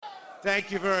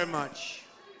Thank you very much.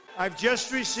 I've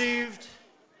just received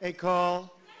a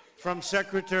call from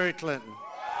Secretary Clinton.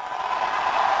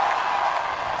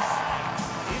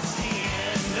 It's the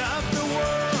end of the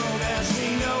world as we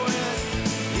know it.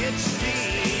 It's the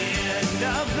end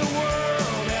of the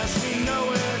world as we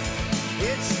know it.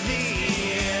 It's the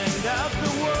end of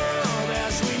the world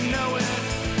as we know it.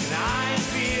 And I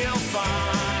feel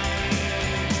fine.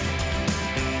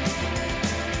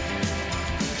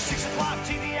 6 o'clock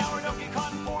TV hour, don't get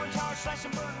caught in foreign tower, slash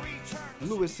and burn, return.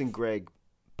 Lewis and Greg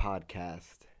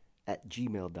podcast at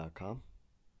gmail.com.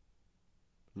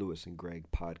 Lewis and Greg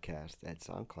podcast at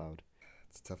SoundCloud.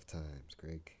 It's tough times,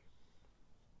 Greg.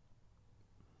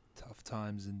 Tough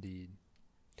times indeed.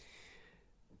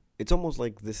 It's almost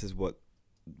like this is what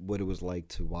it was like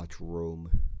to watch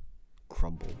Rome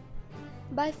crumble.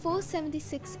 By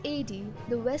 476 AD,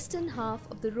 the western half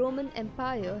of the Roman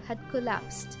Empire had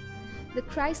collapsed. The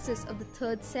crisis of the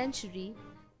 3rd century.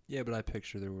 Yeah, but I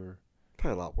picture there were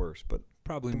Probably a lot worse, but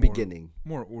probably the more, beginning.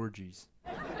 more orgies.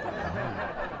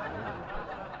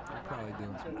 Probably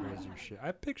doing some crazier shit.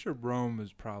 I picture Rome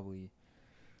as probably,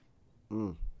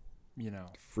 you know,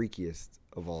 Freakiest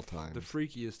of all time. the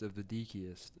freakiest of the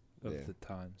deakiest of Yeah. the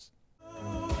times.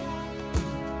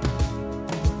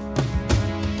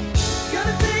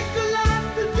 Gonna take a lot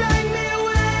to drag me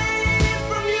away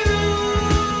from you.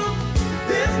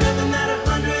 There's nothing that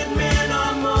 100 men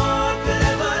or more could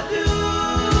ever do.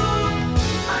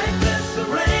 I bless the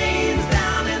rains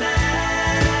down in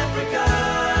Africa.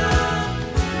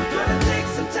 We're gonna take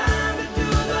some time to do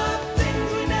the things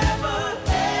we never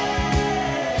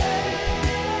had.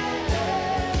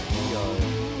 We are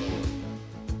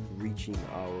reaching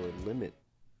our limit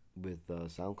with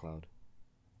SoundCloud.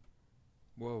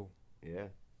 Whoa. Yeah.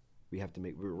 We're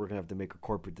gonna have to make a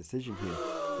corporate decision here.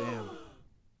 Damn.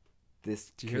 Did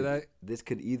you hear that? This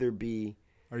could either be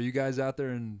Are you guys out there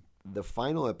in the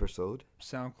final episode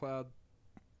SoundCloud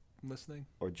listening?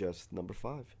 or just number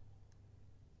 5.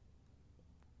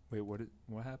 Wait, what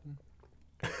happened?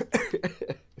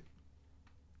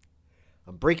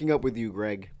 I'm breaking up with you,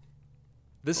 Greg.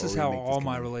 This Or is we how make this all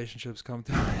my commitment. relationships come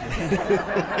to.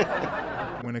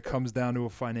 When it comes down to a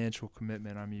financial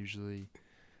commitment, I'm usually,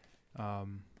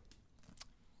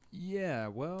 yeah,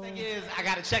 well, Thing is, I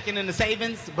got a checking in the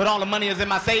savings, but all the money is in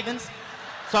my savings.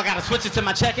 So I got to switch it to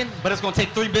my checking, but it's going to take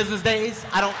 3 business days.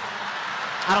 I don't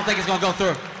think it's going to go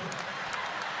through.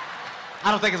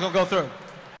 I don't think it's going to go through.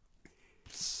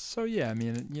 so yeah, I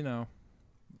mean, you know,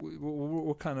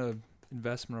 what kind of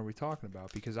investment are we talking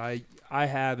about? Because I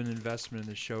have an investment in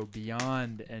the show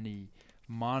beyond any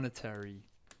monetary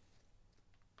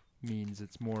means.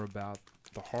 It's more about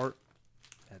the heart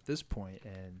at this point,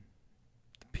 and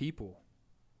the people.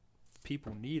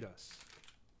 People need us.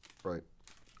 Right.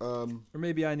 Or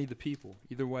maybe I need the people.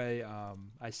 Either way,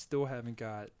 I still haven't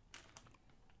got,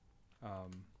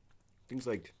 Things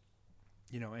like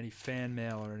you know, any fan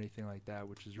mail or anything like that,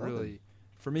 which is Nothing. really,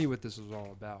 for me, what this was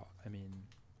all about. I mean,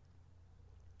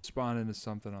 responding to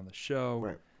something on the show,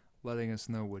 Right. letting us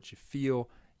know what you feel.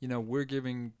 You know, we're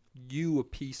giving you a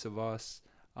piece of us.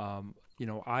 You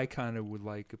know, I kind of would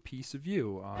like a piece of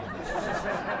you.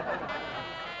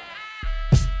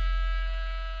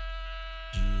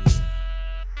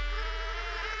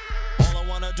 All I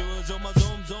wanna do is zoom,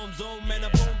 zoom, zoom, zoom, and a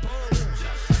boom, boom.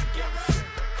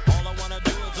 All I wanna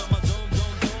do is zoom, zoom,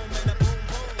 zoom, zoom, and a boom,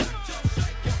 boom.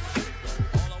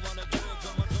 All I wanna do is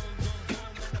zoom, zoom, zoom, zoom,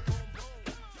 and a boom,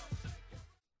 boom.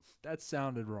 That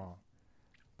sounded wrong,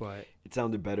 but it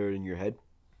sounded better in your head.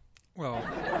 well,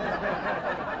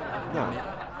 No.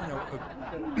 you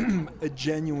know, a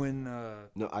genuine.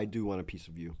 No, I do want a piece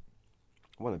of you.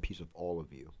 I want a piece of all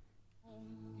of you.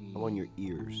 I want your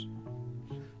ears.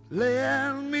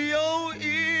 Lend me your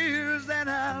ears and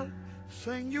I'll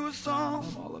sing you a song.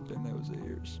 I'm all up in those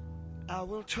ears. I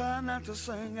will try not to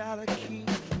sing out of key.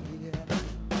 Yeah.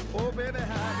 Oh, baby,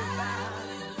 how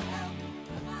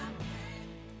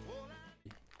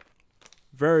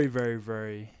Very, very,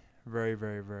 very, very,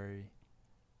 very, very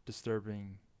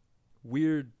disturbing,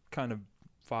 weird kind of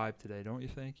vibe today, don't you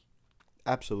think?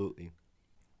 Absolutely.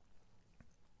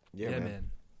 Yeah, man.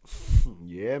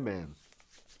 Yeah, man.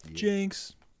 Yeah.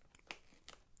 Jinx.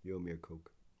 You owe me a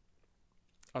Coke.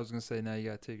 I was gonna say now you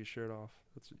gotta take your shirt off.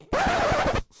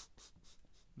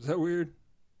 Is that weird?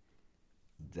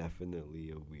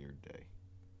 Definitely a weird day.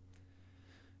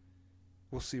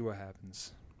 We'll see what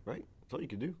happens. Right? That's all you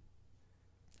can do.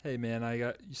 Hey man,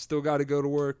 you still gotta go to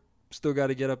work, still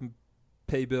gotta get up and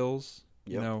pay bills.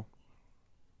 You Yep. know.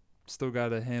 Still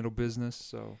gotta handle business,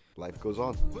 so Life goes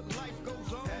on.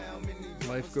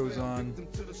 life goes on,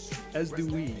 as do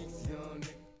we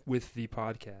with the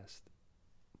podcast.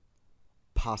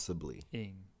 Possibly.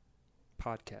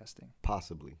 Podcasting.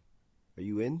 Possibly. Are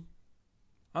you in?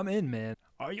 I'm in, man.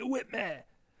 Are you with me?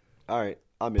 All right,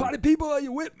 I'm in. Party people, are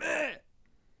you with me?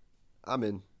 I'm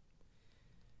in.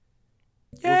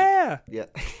 Yeah. Yeah.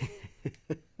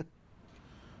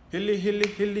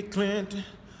 Hillary Clinton.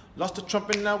 Lost to Trump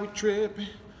and now we tripping.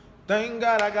 Thank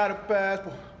God I got a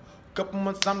passport. Couple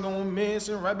months I'm going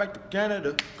missing. Right back to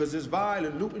Canada. Cause it's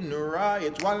violent, looting the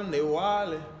riots. While they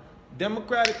wildin'.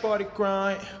 Democratic Party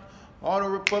crying. All the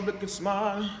Republicans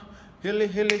smiling.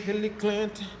 Hillary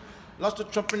Clinton. Lost to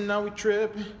Trump and now we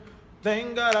tripping.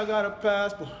 Thank God I got a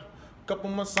passport. Couple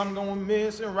months I'm going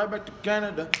missing. Right back to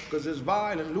Canada. Cause it's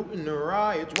violent, looting the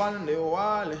riots. While they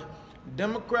wildin'.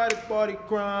 Democratic Party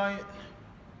crying.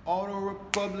 All the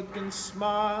Republicans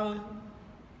smiling.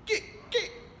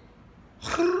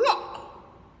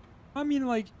 I mean,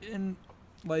 like, in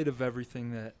light of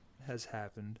everything that has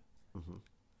happened,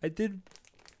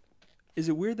 is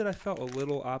it weird that I felt a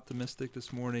little optimistic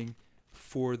this morning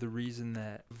for the reason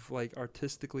that, like,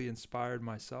 artistically inspired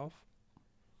myself?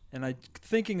 And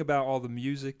thinking about all the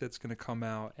music that's going to come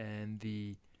out and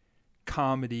the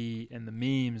comedy and the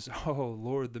memes. Oh,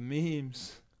 Lord, the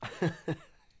memes.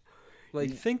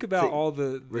 Like, think about all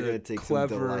the We're gonna take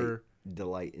clever some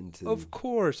delight into. Of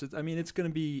course. I mean, it's going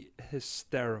to be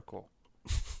hysterical.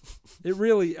 It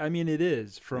really, I mean, it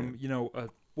is. From,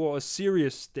 a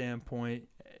serious standpoint,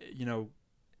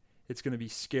 it's going to be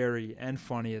scary and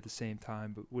funny at the same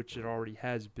time, but which it already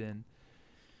has been.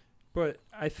 But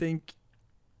I think,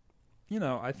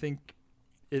 I think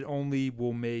it only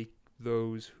will make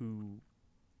those who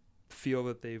feel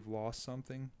that they've lost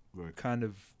something kind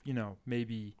of,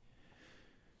 maybe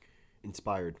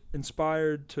inspired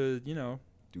to,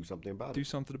 do something about it. Do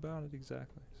something about it,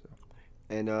 exactly. So.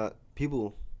 And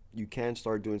people, you can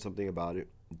start doing something about it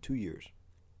in 2 years.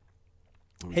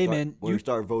 When you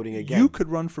start voting again. You could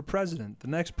run for president. The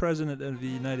next president of the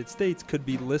United States could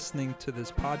be listening to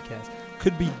this podcast,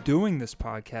 could be doing this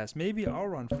podcast. Maybe I'll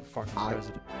run for fucking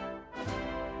president.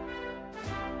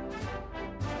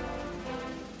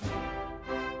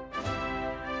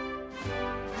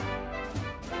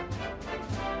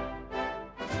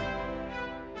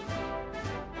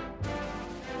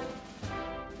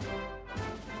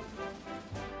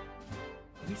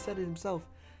 He said it himself.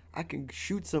 I can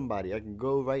shoot somebody. I can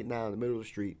go right now in the middle of the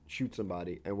street, shoot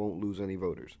somebody, and won't lose any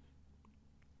voters.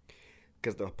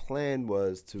 Because the plan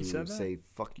was to say,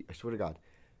 fuck you. I swear to God.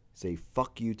 Say,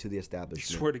 fuck you to the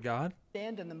establishment. Swear to God?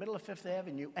 Stand in the middle of Fifth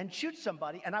Avenue and shoot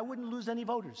somebody, and I wouldn't lose any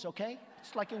voters, okay?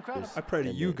 It's like incredible. I pray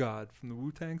to you, God, from the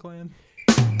Wu-Tang Clan.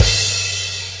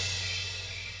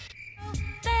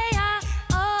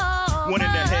 One in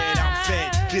the head, I'm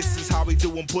fed. This is how we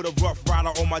do 'em. Put a rough rider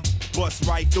on my bust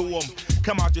right through 'em.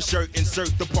 Come out your shirt,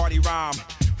 insert the party rhyme.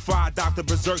 Fried Dr.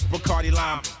 Berserk, Bacardi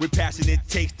Lime. With passion it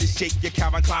takes to shake your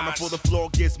Calvin Klein before the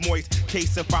floor gets moist.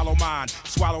 Case and follow mine.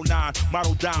 Swallow 9,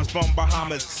 model dimes from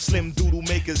Bahamas. Slim doodle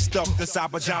makers stuffed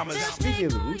inside pajamas. Speaking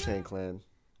of the Wu-Tang Clan,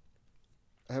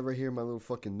 I have right here my little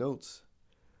fucking notes.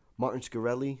 Martin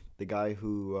Shkreli, the guy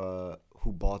who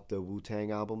bought the Wu-Tang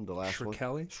album, the last one.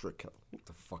 Shkreli? What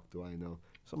the fuck do I know?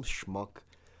 Some schmuck.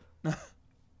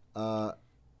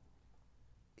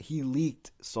 He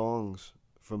leaked songs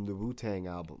from the Wu-Tang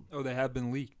album. Oh, they have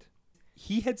been leaked.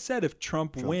 He had said if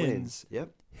Trump wins,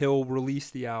 he'll release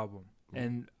the album.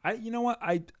 And you know what?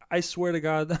 I swear to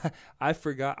God, I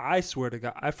forgot. I swear to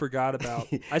God, I forgot about.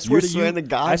 I swear to you,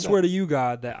 God, I swear to you,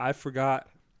 God, that I forgot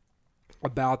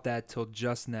about that till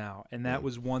just now. And that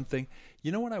was one thing.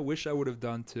 You know what I wish I would have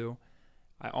done too?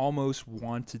 I almost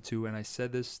wanted to, and I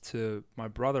said this to my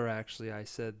brother actually. I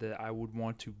said that I would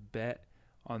want to bet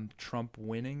on Trump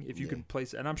winning if you could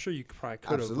place, and I'm sure you probably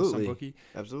could have with some bookie,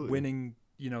 winning,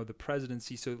 the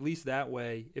presidency. So at least that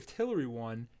way, if Hillary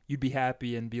won, you'd be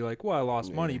happy and be like, well, I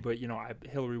lost money, but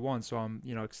Hillary won, so I'm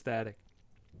ecstatic.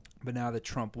 But now that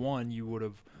Trump won, you would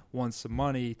have won some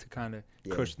money to kind of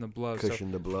cushion the blow.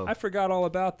 Cushion the blow. I forgot all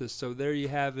about this. So there you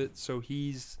have it. So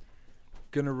he's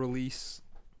gonna release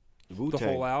Wu-Tang. The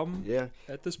whole album. Yeah.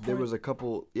 At this point, there was a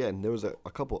couple. Yeah, and there was a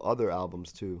couple other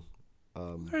albums too.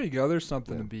 There you go. There's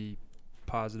something to be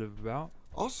positive about.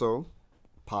 Also,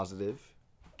 positive.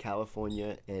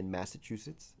 California and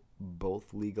Massachusetts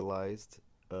both legalized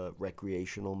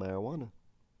recreational marijuana.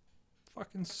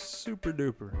 Fucking super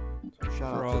duper.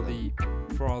 Shout for out all to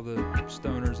for all the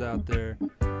stoners out there,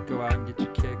 go out and get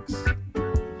your kicks.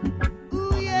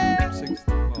 Ooh, yeah.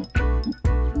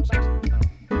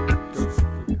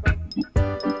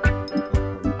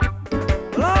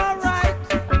 All right,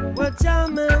 well,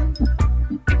 jamming.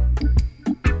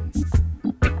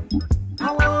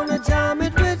 I wanna jam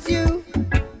it with you.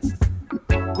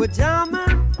 We're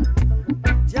jamming,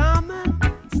 jamming,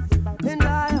 and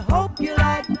I hope you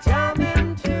like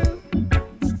jamming too.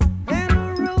 Ain't no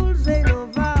rules, ain't no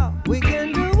vow. We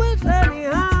can do it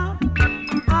anyhow.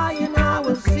 I and I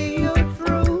will see you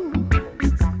through.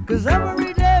 'Cause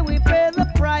every day we pay the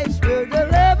price. We're the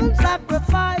living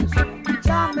sacrifice.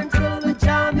 Jamming till the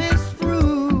jam is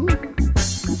through.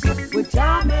 We're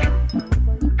jamming.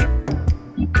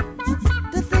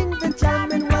 To think that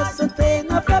jamming was a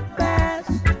thing of the past.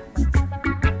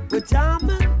 We're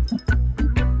jamming.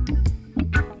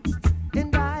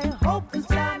 And I hope this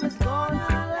jam is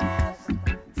gonna last.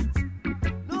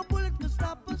 No bullet can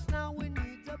stop us now. We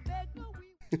need to beg no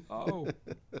Oh,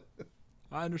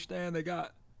 I understand they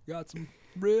got some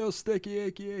real sticky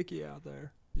icky out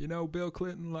there. You know, Bill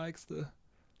Clinton likes to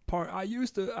part. I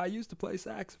used to play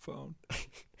saxophone,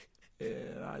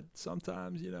 and I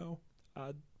sometimes, you know,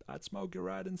 I'd smoke it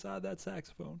right inside that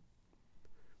saxophone.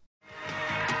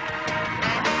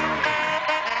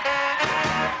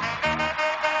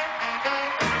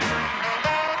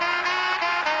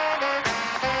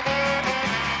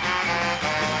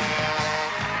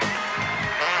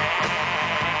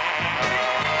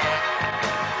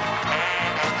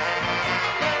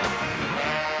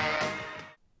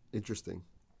 Interesting.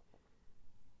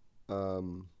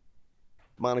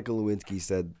 Monica Lewinsky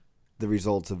said the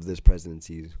results of this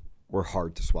presidency were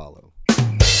hard to swallow.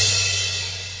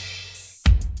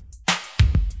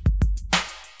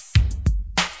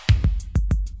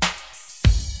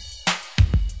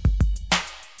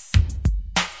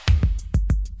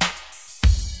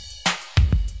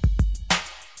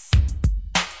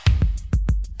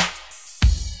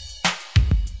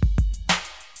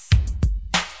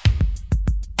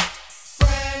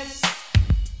 Friends,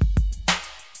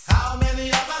 how many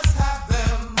of us have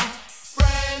them?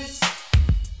 Friends,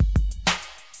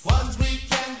 ones we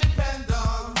can depend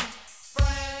on.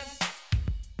 Friends.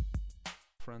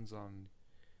 Friends on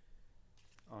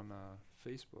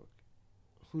Facebook.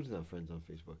 Who's not friends on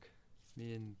Facebook?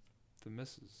 Me and the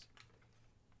missus.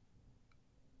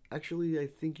 Actually, I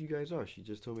think you guys are. She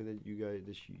just told me that you guys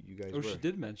Oh, were. she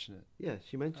did mention it. Yeah,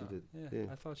 she mentioned Oh, it.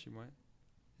 Yeah, I thought she might.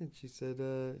 And she said,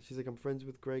 she's like, I'm friends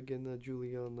with Greg and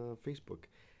Julie on Facebook,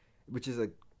 which is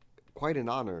quite an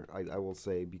honor, I will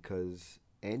say, because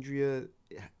Andrea,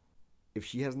 if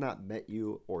she has not met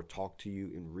you or talked to you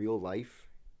in real life,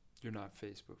 You're not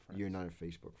Facebook friends. you're not a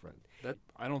Facebook friend. That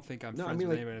I don't think I'm No, I friends mean,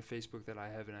 with like- anybody on Facebook that I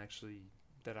haven't actually,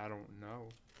 that I don't know,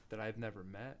 that I've never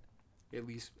met. At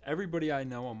least everybody I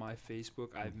know on my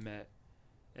Facebook, I've met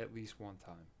at least one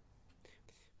time.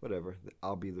 Whatever.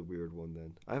 I'll be the weird one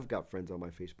then. I've got friends on my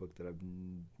Facebook that I've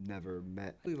never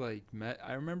met.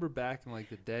 I remember back in like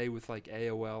the day with like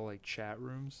AOL like chat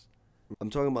rooms. I'm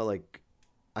talking about like,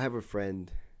 I have a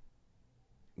friend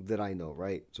that I know,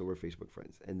 right? So we're Facebook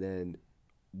friends. And then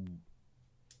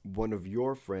one of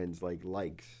your friends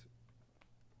likes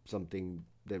something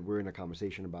that we're in a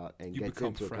conversation about and You gets become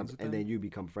into friends with and them? then you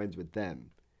become friends with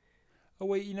them. Oh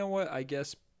wait, you know what? I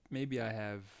guess maybe I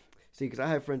have. See, because I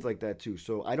have friends like that too.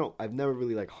 So I've never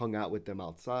really like hung out with them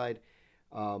outside,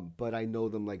 but I know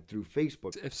them like through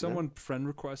Facebook. If someone friend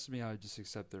requests me, I would just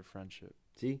accept their friendship.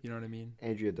 See, you know what I mean?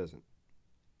 Andrea doesn't.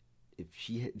 If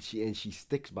she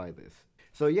sticks by this.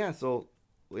 So yeah,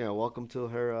 welcome to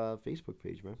her Facebook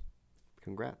page, man.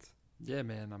 Congrats. Yeah,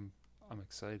 man, I'm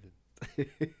excited.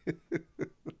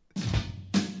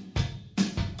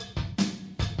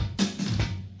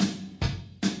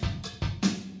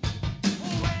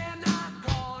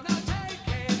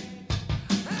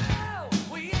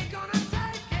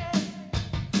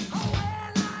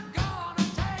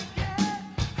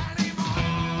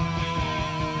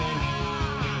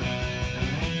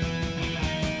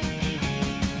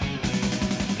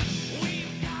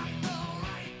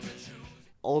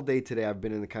 All day today, I've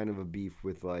been in a kind of a beef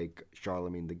with like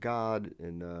Charlemagne the God,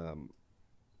 and I've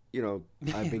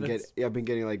been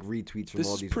getting like retweets from all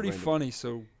these. This is pretty random- funny.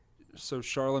 So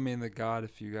Charlemagne the God,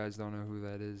 if you guys don't know who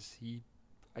that is,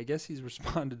 I guess he's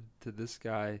responded to this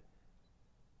guy,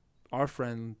 our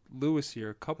friend Lewis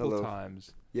here, a couple Hello.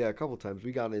 times. Yeah, a couple times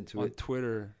we got into on it.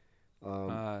 Twitter.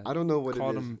 I don't know what it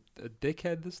called is. him a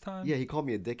dickhead this time. Yeah, he called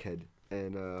me a dickhead,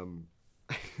 and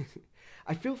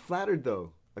I feel flattered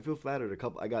though. I feel flattered.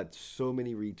 I got so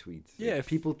many retweets. Yeah, If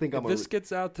people think if I'm this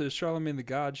gets out to Charlemagne the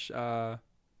God,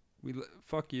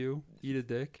 fuck you, eat a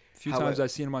dick. A few times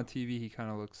I've seen him on TV. He kind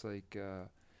of looks like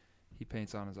he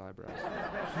paints on his eyebrows.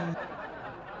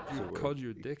 He called you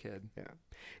a dickhead. Yeah,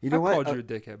 you know I what? called you a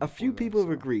dickhead. A few before people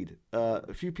that, have agreed.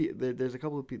 A few people. There's a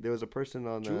couple of people. There was a person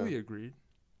on. Julie agreed.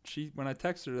 When I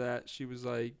texted her that, she was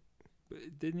like,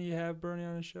 "Didn't he have Bernie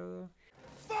on his show though?"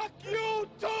 Fuck you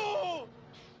too!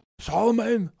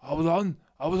 Charlemagne, I was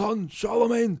on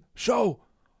Charlemagne show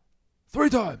 3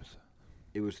 times.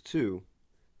 It was 2.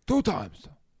 2 times.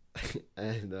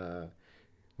 And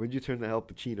when'd you turn to Al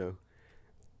Pacino?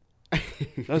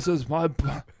 This is my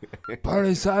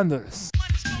Bernie Sanders.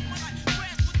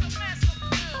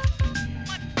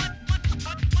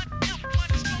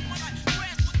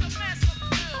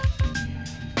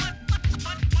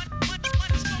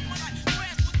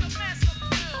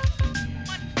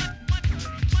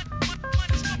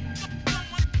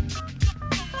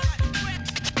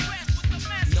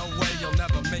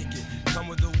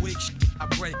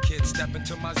 Step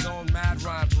into my zone, mad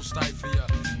rhymes will stifle ya.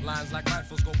 Lines like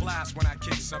rifles go blast when I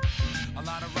kick some. A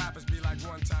lot of rappers be like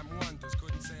one-time wonders.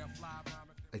 Couldn't say a fly rhyme.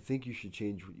 I think you should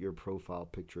change your profile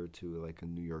picture to like a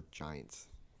New York Giants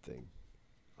thing.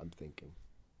 I'm thinking.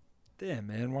 Damn,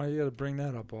 man, why you gotta bring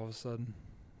that up all of a sudden?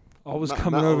 Always Not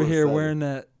coming all over of a here sudden. wearing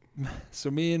that.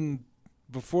 So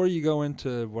before you go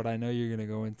into what I know you're gonna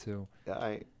go into,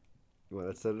 You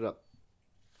want to set it up?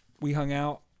 we hung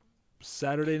out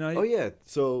Saturday night. Oh yeah.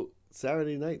 So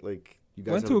Saturday night, like you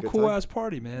guys Went have to a good cool time? ass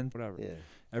party, man. Whatever. Yeah.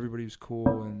 Everybody was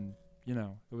cool, and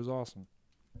it was awesome.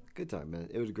 Good time, man.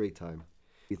 It was a great time.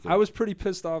 I was pretty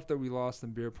pissed off that we lost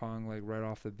in beer pong, like right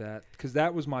off the bat, because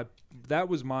that was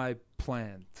my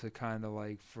plan to kind of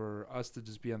like for us to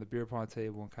just be on the beer pong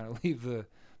table and kind of leave the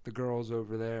girls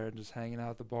over there and just hanging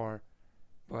out at the bar,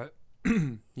 but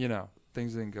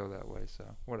things didn't go that way, so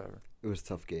whatever. It was a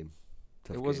tough game.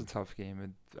 It was a tough game,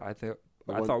 and I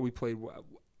thought we played.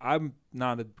 I'm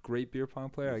not a great beer pong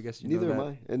player. I guess you know that. Neither am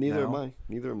I, and neither am now. I.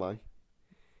 Neither am I.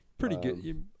 Pretty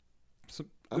good.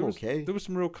 I'm okay. There was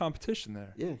some real competition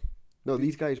there. Yeah. No,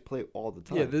 these guys play all the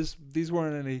time. Yeah, these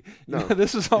weren't any. No.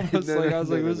 This is almost No, like no, I was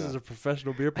no, like, no, this no. is a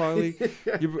professional beer pong league.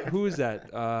 Who is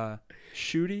that?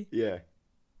 Shooty. Yeah.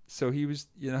 So he was,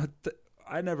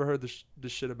 I never heard the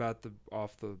shit about the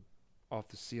off the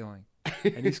ceiling,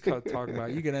 and he's talking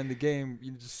about you can end the game,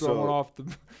 you just throw it off the.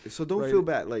 So don't right. feel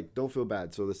bad. Like don't feel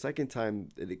bad. So the second time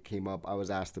that it came up, I was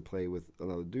asked to play with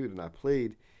another dude, and I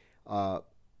played.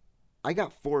 I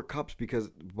got 4 cups because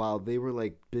while they were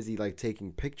like busy like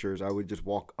taking pictures, I would just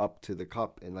walk up to the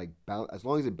cup and like bounce. As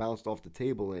long as it bounced off the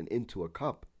table and into a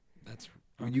cup,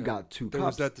 you got 2 cups. There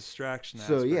was that distraction.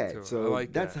 So aspect yeah, to it. so I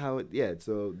like that's that. how it. Yeah,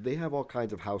 so they have all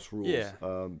kinds of house rules. Yeah.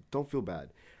 Don't feel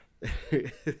bad.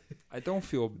 I don't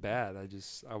feel bad.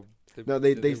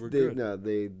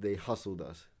 They hustled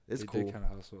us. It's they cool. Did kind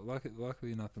of hustle.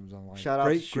 Luckily, nothing was online. Shout out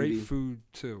great, to great Shooty. food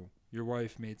too. Your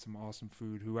wife made some awesome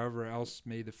food. Whoever else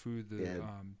made the food,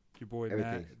 your boy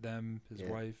Everything. Matt, his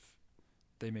wife,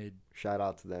 they made. Shout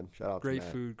out to them. Shout out great to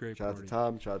Matt. food, great Shout party. out to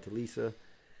Tom. Shout out to Lisa.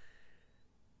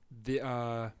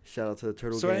 Shout out to the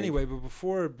Turtle So Gang. anyway, but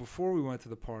before we went to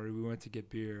the party, we went to get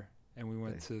beer, and we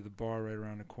went to the bar right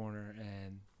around the corner,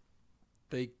 and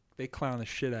they clown the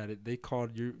shit at it. They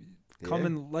called you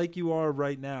coming like you are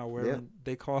right now, where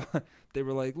they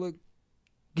were like, look.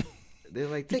 They're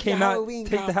like, take the Halloween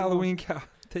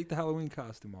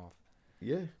costume off.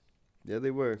 Yeah,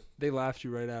 they were. They laughed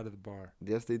you right out of the bar.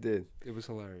 Yes, they did. It was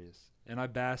hilarious, and I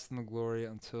basked in the glory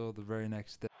until the very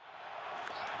next day.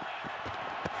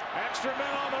 Extra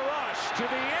men on the rush to the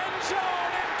end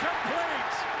zone,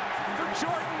 incomplete for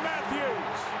Jordan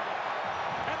Matthews,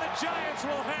 and the Giants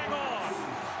will hang on.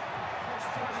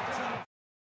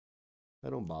 I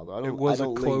don't bother. It was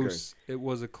a close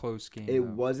game. It though.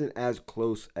 wasn't as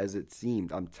close as it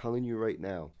seemed. I'm telling you right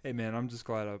now. Hey man, I'm just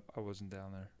glad I wasn't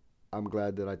down there. I'm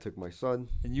glad that I took my son.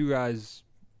 And you guys,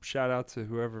 shout out to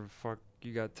whoever the fuck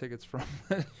you got tickets from,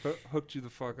 hooked you the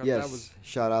fuck up. Yes, That was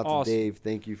shout out awesome. to Dave.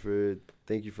 Thank you for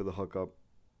the hookup.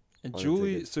 And on the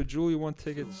Julie, tickets. so Julie won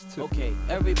tickets too. Okay,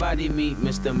 everybody meet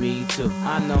Mr. Me Too.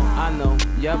 I know,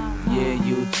 yep, yeah,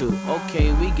 you too.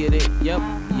 Okay, we get it, yep,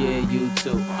 yeah, you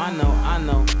too. I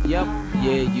know, yep,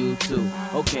 yeah, you too.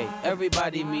 Okay,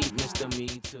 everybody meet Mr. Me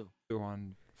Too.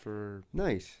 On for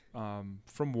nice.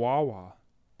 From Wawa,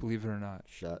 believe it or not.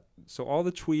 So all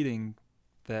the tweeting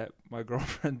that my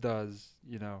girlfriend does,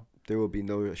 There will be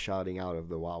no shouting out of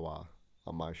the Wawa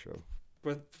on my show.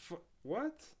 But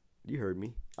what? You heard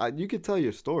me. You could tell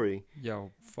your story. Yo,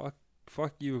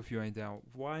 fuck you if you ain't down.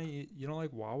 Why you don't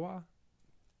like Wawa?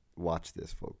 Watch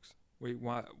this, folks. Wait,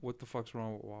 what the fuck's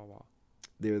wrong with Wawa?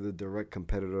 They're the direct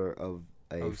competitor of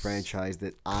a franchise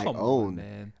that I Come own. on,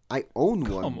 man. I own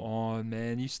one. Come on,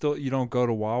 man. You don't go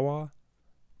to Wawa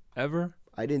ever?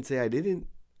 I didn't say I didn't.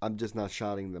 I'm just not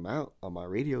shouting them out on my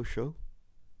radio show.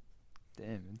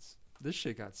 Damn, this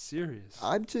shit got serious.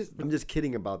 I'm just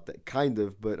kidding about that, kind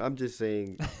of, but I'm just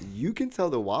saying you can tell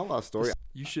the Wawa story.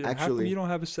 You should. Actually, how come you don't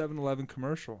have a 7-Eleven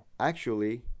commercial?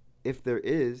 Actually, if there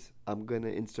is, I'm gonna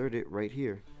insert it right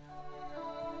here.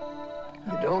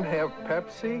 You don't have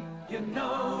Pepsi? You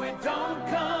know it don't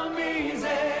come easy.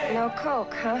 No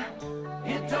Coke, huh?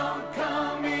 It don't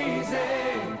come easy.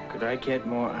 Could I get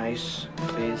more ice,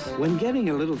 please? When getting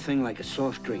a little thing like a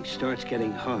soft drink starts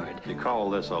getting hard, You call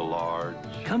this a large?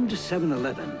 come to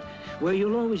 7-Eleven, where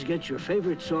you'll always get your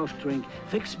favorite soft drink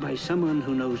fixed by someone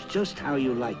who knows just how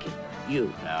you like it.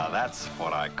 You. Now that's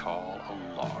what I call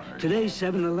a large. Today's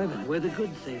 7-Eleven, where the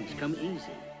good things come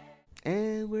easy.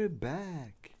 And we're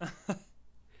back.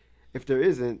 If there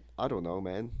isn't, I don't know,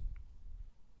 man.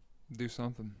 Do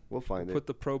something. We'll find it. Put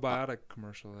the probiotic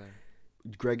commercial there.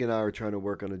 Greg and I are trying to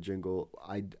work on a jingle.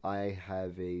 I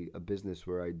have a business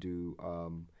where I do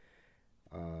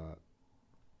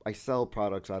I sell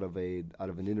products out of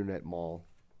an internet mall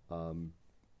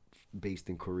based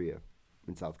in Korea,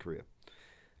 in South Korea.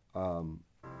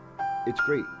 It's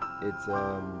great. It's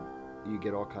you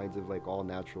get all kinds of like all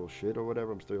natural shit or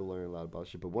whatever. I'm still learning a lot about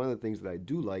shit, but one of the things that I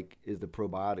do like is the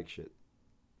probiotic shit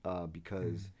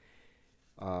because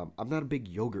I'm not a big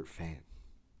yogurt fan.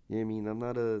 You know what I mean? I'm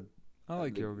not a I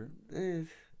like yogurt.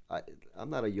 I'm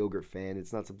not a yogurt fan.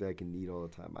 It's not something I can eat all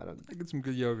the time. I get some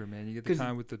good yogurt, man. You get the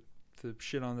kind with the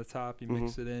shit on the top. You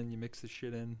mix it in. You mix the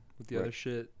shit in with the other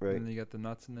shit. Right. And then you got the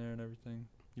nuts in there and everything.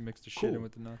 You mix the shit in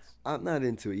with the nuts. I'm not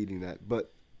into eating that,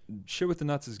 but shit with the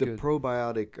nuts is the good. The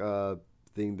probiotic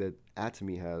thing that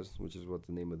Atomy has, which is what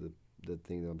the name of the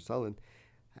thing that I'm selling,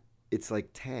 it's like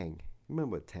Tang.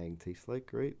 Remember what Tang tastes like,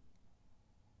 right?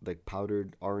 Like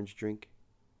powdered orange drink.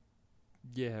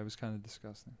 Yeah, it was kind of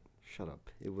disgusting. Shut up.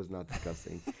 It was not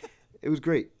disgusting. It was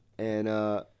great. And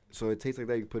so it tastes like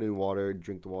that. You put in water,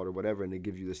 drink the water, whatever, and it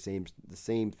gives you the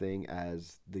same thing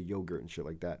as the yogurt and shit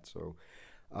like that. So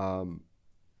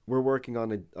we're working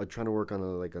on trying to work on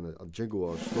a jingle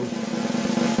or a slogan.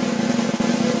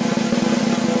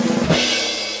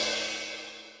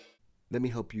 Let me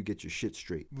help you get your shit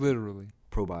straight. Literally.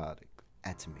 Probiotic.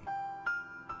 Atomy.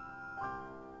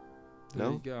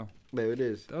 There you go. There it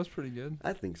is. That was pretty good.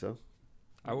 I think so.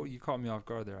 You caught me off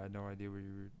guard there. I had no idea what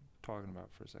you were talking about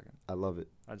for a second. I love it.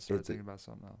 I just started thinking about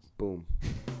something else. Boom.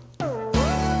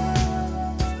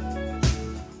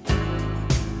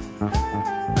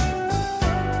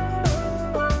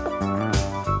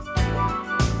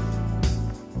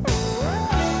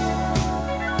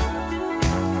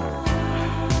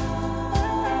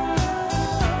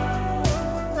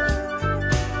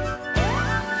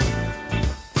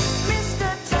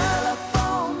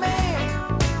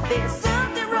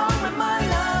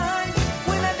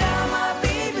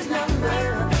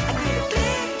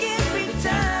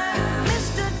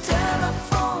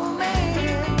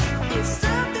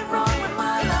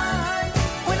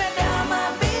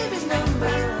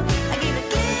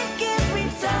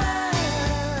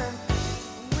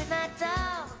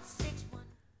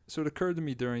 So it occurred to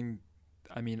me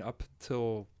up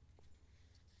till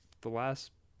the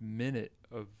last minute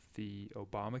of the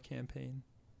Obama campaign,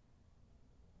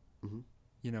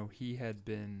 he had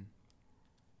been,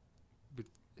 with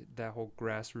that whole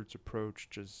grassroots approach,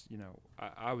 just,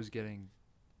 I was getting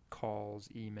calls,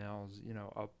 emails,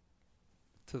 up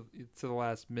to the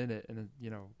last minute. And,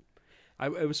 I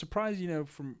was surprised,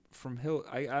 from Hill.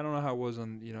 I don't know how it was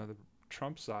on, the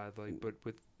Trump side, but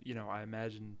with, I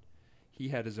imagine he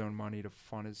had his own money to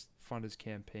fund his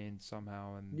campaign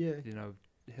somehow, and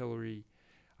Hillary,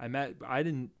 I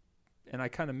didn't, and I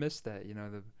kind of missed that,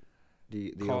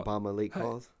 the Obama late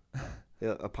calls.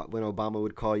 Yeah, when Obama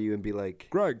would call you and be like,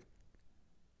 Greg,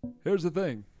 here's the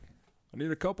thing, I need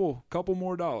a couple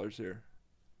more dollars here.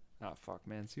 Ah, fuck,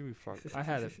 man, see, we fucked. I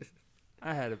had it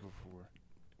before.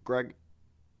 Greg,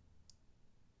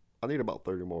 I need about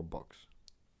 30 more bucks.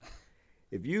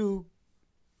 If you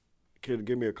could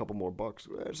give me a couple more bucks,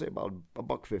 I'd say about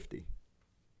 $1.50.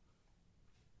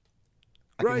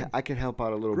 Greg, I can help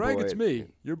out a little Greg, boy. it's me,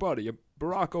 your buddy,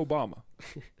 Barack Obama.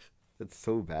 That's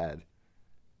so bad.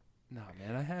 Nah,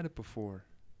 man, I had it before.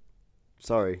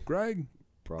 Sorry. Greg.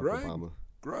 Barack Obama.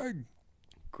 Greg.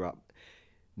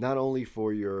 Not only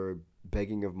for your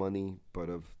begging of money, but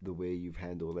of the way you've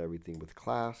handled everything with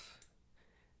class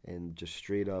and just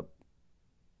straight up,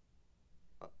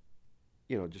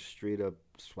 just straight up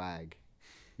swag.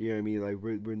 You know what I mean? Like,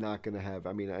 we're not going to have,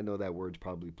 I know that word's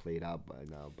probably played out by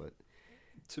now, but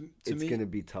it's going to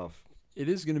be tough. It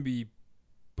is going to be,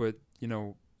 but,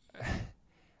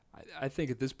 I think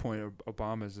at this point,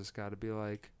 Obama's just got to be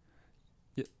like,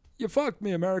 you fucked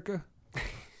me, America.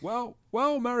 well,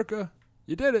 America,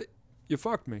 you did it. You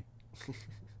fucked me.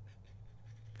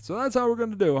 So that's how we're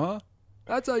going to do, huh?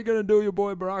 That's how you're going to do your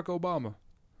boy Barack Obama.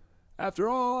 After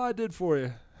all I did for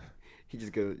you. You're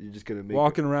just gonna make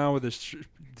walking around with his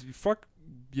fuck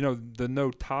the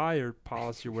no tie or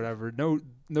policy or whatever.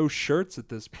 No shirts at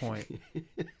this point.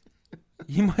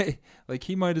 He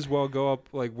might as well go up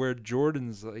like wear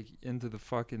Jordans like into the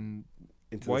fucking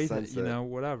white,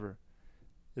 whatever.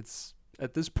 It's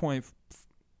at this point.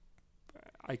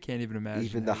 I can't even imagine.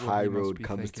 Even the high road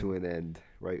comes to an end,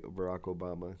 right? Barack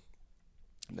Obama.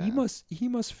 Nah. He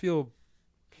must feel.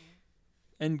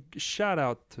 And shout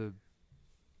out to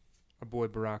our boy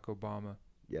Barack Obama.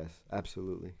 Yes,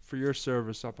 absolutely. For your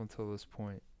service up until this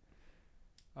point.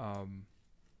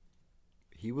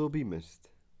 He will be missed.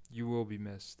 You will be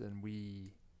missed, and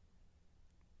we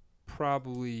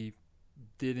probably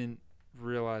didn't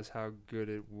realize how good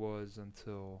it was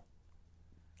until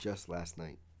just last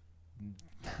night.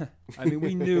 I mean,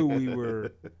 we knew we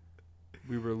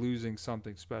were losing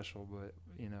something special, but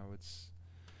it's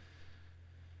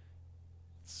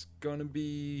gonna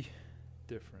be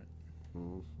different.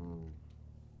 Mm-hmm.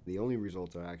 The only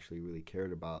results I actually really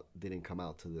cared about didn't come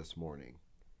out to this morning.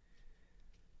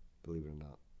 Believe it or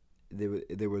not,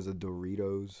 there was a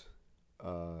Doritos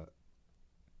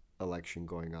election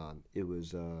going on. It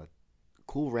was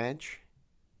Cool Ranch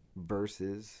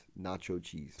versus Nacho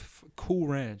Cheese. Cool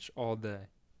Ranch all day.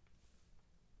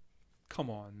 Come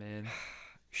on, man.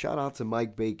 Shout out to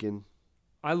Mike Bacon.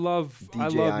 I love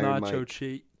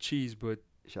Nacho Cheese, but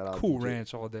shout out Cool DJ.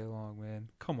 Ranch all day long, man.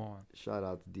 Come on. Shout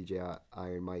out to DJ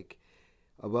Iron Mike.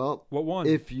 Well, what one?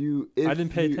 I didn't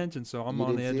pay attention, so I'm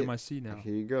on the edge of my seat now.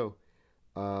 Here you go.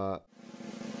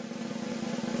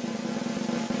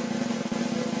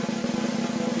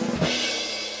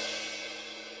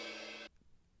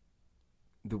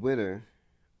 The winner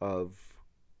of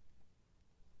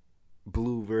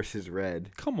Blue versus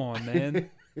Red. Come on, man.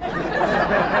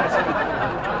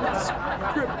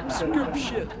 Script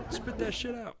shit. Spit that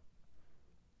shit out.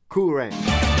 Cool Ranch.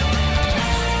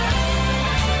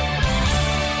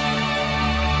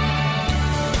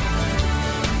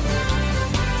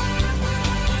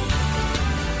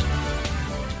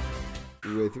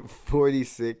 With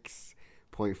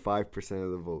 46.5%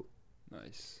 of the vote.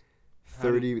 Nice.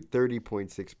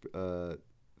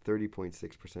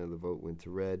 30.6% of the vote went to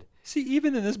Red. See,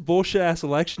 even in this bullshit ass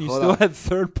election, you still had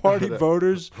third party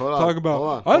voters talk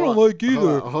about. I don't like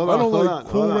either. I don't like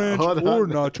Cool Ranch or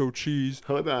Nacho Cheese.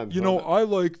 Hold on. I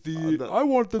like the. I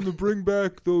want them to bring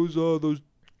back those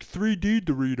 3D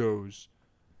Doritos.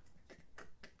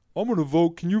 I'm gonna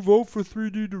vote. Can you vote for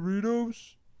 3D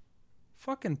Doritos?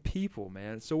 Fucking people,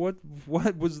 man. So what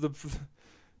was the?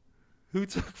 Who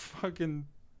took fucking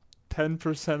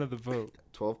 10% of the vote?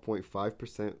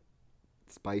 12.5%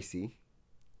 spicy.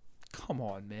 Come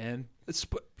on, man.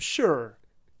 Sure.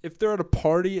 If they're at a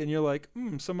party and you're like,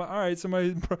 somebody threw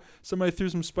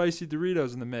some spicy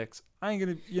Doritos in the mix. I ain't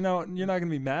gonna, you're not gonna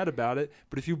be mad about it.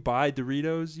 But if you buy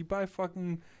Doritos, you buy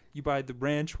the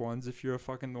ranch ones if you're a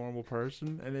fucking normal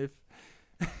person, and if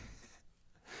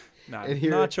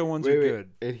nacho ones are good.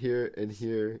 And here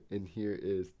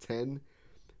is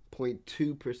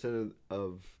 10.2%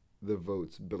 of the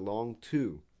votes belong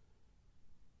to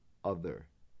other,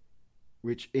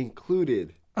 which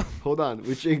included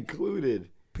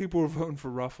people were voting for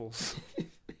Ruffles.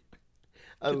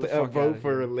 a vote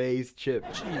for Lay's chip.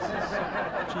 Jesus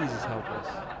help us.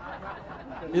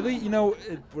 At least,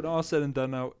 when all said and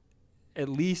done, now, at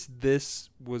least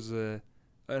this was an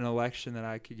election that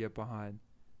I could get behind,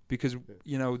 because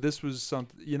this was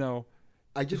something.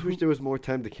 I just wish there was more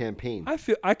time to campaign. I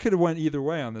feel I could have went either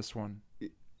way on this one.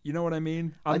 You know what I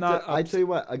mean? I tell you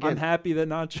what. Again, I'm happy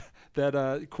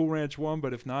that Cool Ranch won,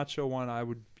 but if Nacho won, I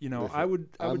would. Listen, I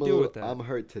would deal with that. I'm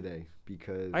hurt today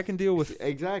because I can deal with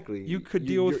exactly. You could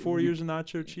deal with 4 years of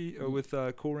Nacho Cheese with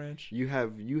Cool Ranch. You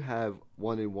have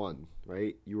 1-1,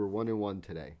 right? You were 1-1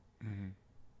 today. Mm-hmm.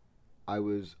 I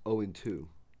was 0-2.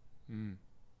 Damn,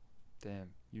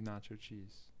 you Nacho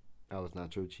Cheese. I was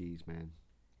Nacho Cheese, man.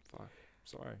 Fuck.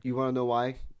 Sorry. You want to know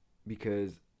why?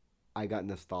 Because I got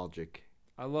nostalgic.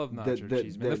 I love nacho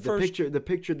cheese, man. The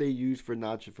picture they used for the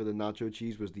nacho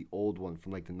cheese was the old one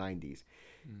from like the 90s,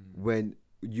 when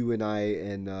you and I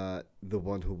and the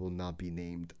one who will not be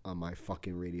named on my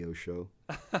fucking radio show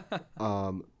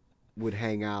would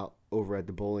hang out over at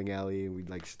the bowling alley, and we'd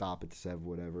like stop at the 7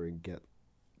 whatever and get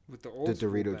with the old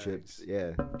Dorito bags. Chips.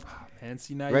 Yeah. Oh, man,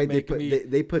 see now right, you're making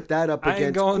they put that up against. I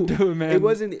ain't going to do it, man. It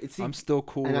wasn't. I'm still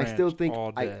Cool and Ranch I still think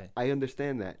all day. I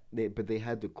understand that, but they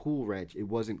had the Cool Ranch. It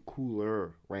wasn't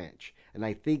Cooler Ranch, and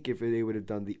I think if they would have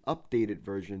done the updated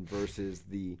version versus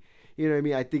the, you know what I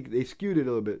mean, I think they skewed it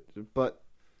a little bit, but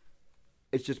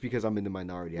it's just because I'm in the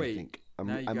minority. Wait, I think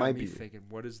now you I got might me be thinking.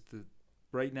 What is the?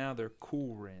 Right now they're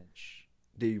Cool Ranch.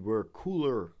 They were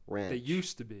Cooler Ranch. They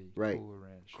used to be right. Cooler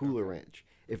Ranch. Cooler Ranch.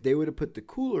 If they would have put the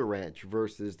Cooler Ranch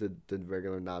versus the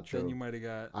regular nacho, Then you might have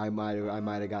got. I might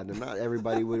have gotten the not.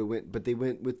 Everybody would have went, but they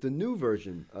went with the new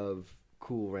version of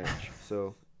Cool Ranch.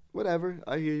 So whatever,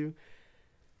 I hear you.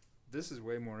 This is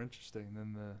way more interesting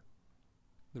than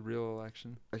the real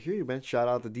election. I hear you, man. Shout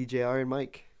out to DJ Iron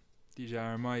Mike. DJ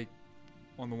Iron Mike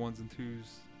on the 1s and 2s.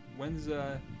 When's he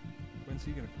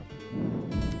gonna come through?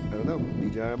 I don't know.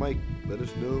 DJ Iron Mike, let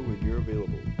us know when you're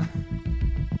available.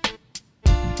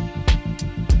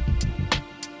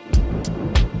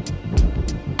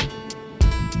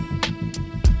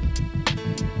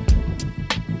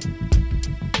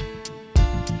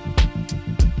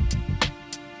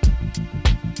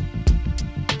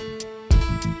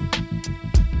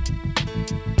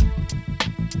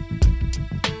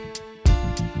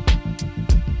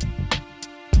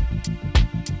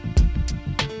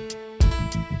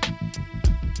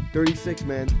 $36,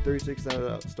 man.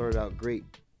 $36 started out great.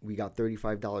 We got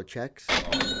 $35 checks.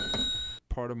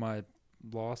 Part of my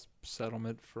loss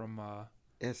settlement from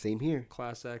yeah, same here.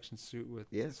 Class action suit with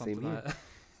same something here.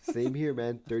 Same here,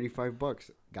 man.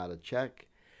 $35. Got a check.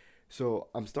 So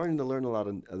I'm starting to learn a lot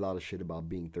of shit about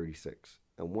being 36.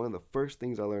 And one of the first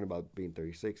things I learned about being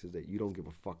 36 is that you don't give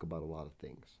a fuck about a lot of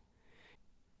things.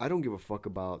 I don't give a fuck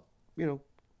about,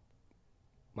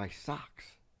 my socks.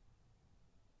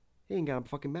 He ain't got a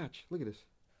fucking match. Look at this.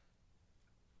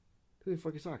 Look at the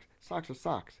fucking socks. Socks are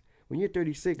socks. When you're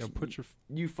 36,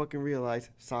 you fucking realize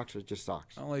socks are just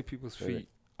socks. I don't like people's feet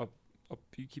up.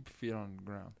 You keep your feet on the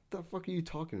ground. What the fuck are you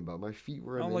talking about? My feet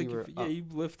were I don't anywhere like your feet. Yeah, you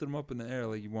lift them up in the air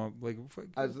like you want. Like,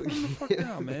 put them the fuck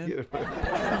down, man. Yeah. Put your feet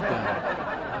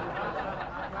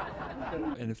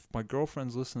down. And if my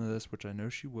girlfriend's listening to this, which I know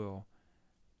she will,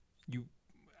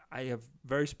 I have a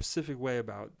very specific way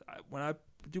about when I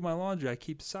do my laundry, I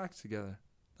keep socks together.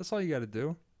 That's all you got to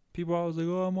do. People always like,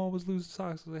 "Oh, I'm always losing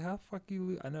socks." I was like, "How the fuck you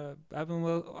lose?" I know I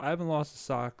haven't lost a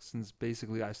sock since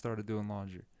basically I started doing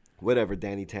laundry. Whatever,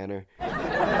 Danny Tanner.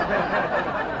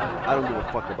 I don't give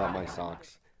a fuck about my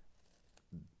socks.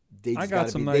 They just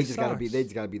gotta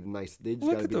be the nice. They just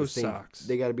Look gotta at be those the same. socks.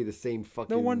 They gotta be the same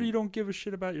fucking. No wonder you don't give a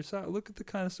shit about your socks. Look at the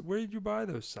kind of. Where did you buy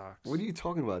those socks? What are you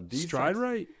talking about? These Stride socks?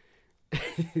 Right.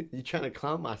 You trying to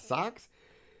clown my socks?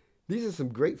 These are some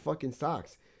great fucking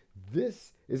socks.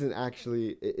 This isn't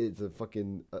actually. It's a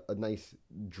fucking a nice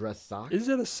dress sock. Is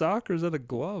it a sock or is that a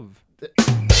glove?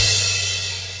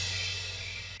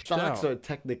 Socks are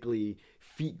technically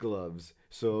feet gloves.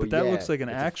 So, but that yeah, looks like an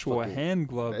it's actual fucking, hand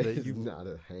glove that it's you. not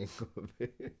a hand glove.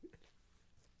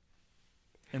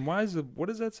 And why is what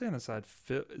does that say on the side?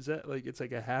 Is that like it's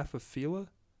like a half of Fila?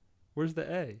 Where's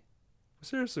the A?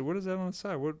 Seriously, what is that on the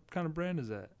side? What kind of brand is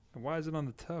that? And why is it on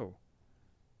the toe?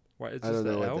 Why? It's I just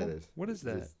don't know the L? what that is. What is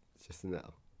that? It's just an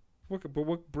L. What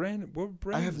brand? What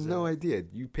brand? I have is no that? idea.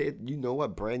 You know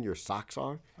what brand your socks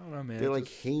are? I don't know, man. They're like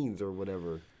Hanes or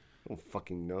whatever. I don't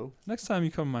fucking know. Next time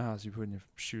you come to my house, you putting your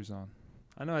shoes on.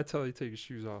 I know I tell you to take your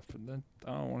shoes off, but then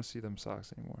I don't want to see them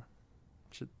socks anymore.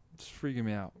 It's freaking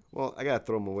me out. Well, I gotta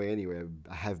throw them away anyway.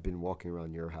 I have been walking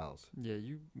around your house. Yeah,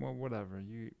 well, whatever.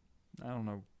 I don't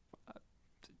know.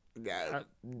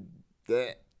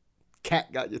 The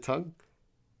cat got your tongue?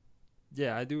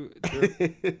 Yeah, I do.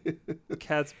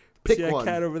 Cats. Pick see that one.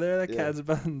 cat over there? That Yeah. cat's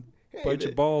about to bite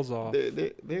your balls off.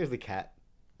 There's the cat.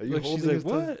 Are you Look, holding she's like, his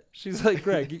tongue? what? She's like,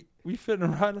 Greg, we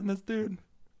finna ride on this dude?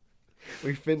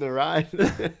 We finna ride?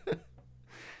 I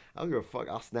don't give a fuck.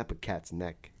 I'll snap a cat's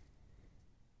neck.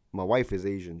 My wife is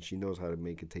Asian. She knows how to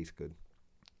make it taste good.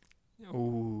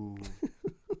 Ooh.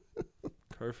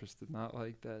 Kerfus did not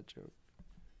like that joke.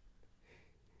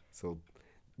 So,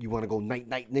 you want to go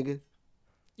night-night, nigga?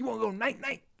 You want to go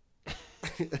night-night?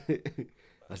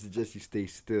 I suggest you stay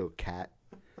still, cat.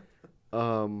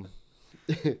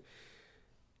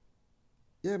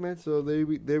 Yeah, man. So there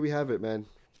we have it, man.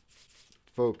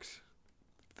 Folks,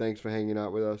 thanks for hanging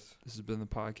out with us. This has been the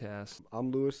podcast. I'm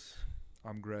Lewis.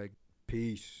 I'm Greg.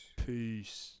 Peace.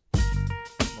 Peace.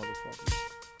 Motherfuckers.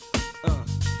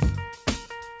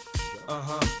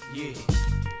 Yeah.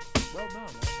 Well done,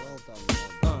 man. Well done.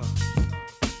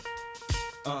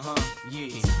 Yeah.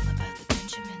 It's all about the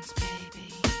Benjamins, baby.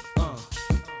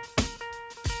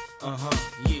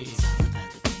 Yeah.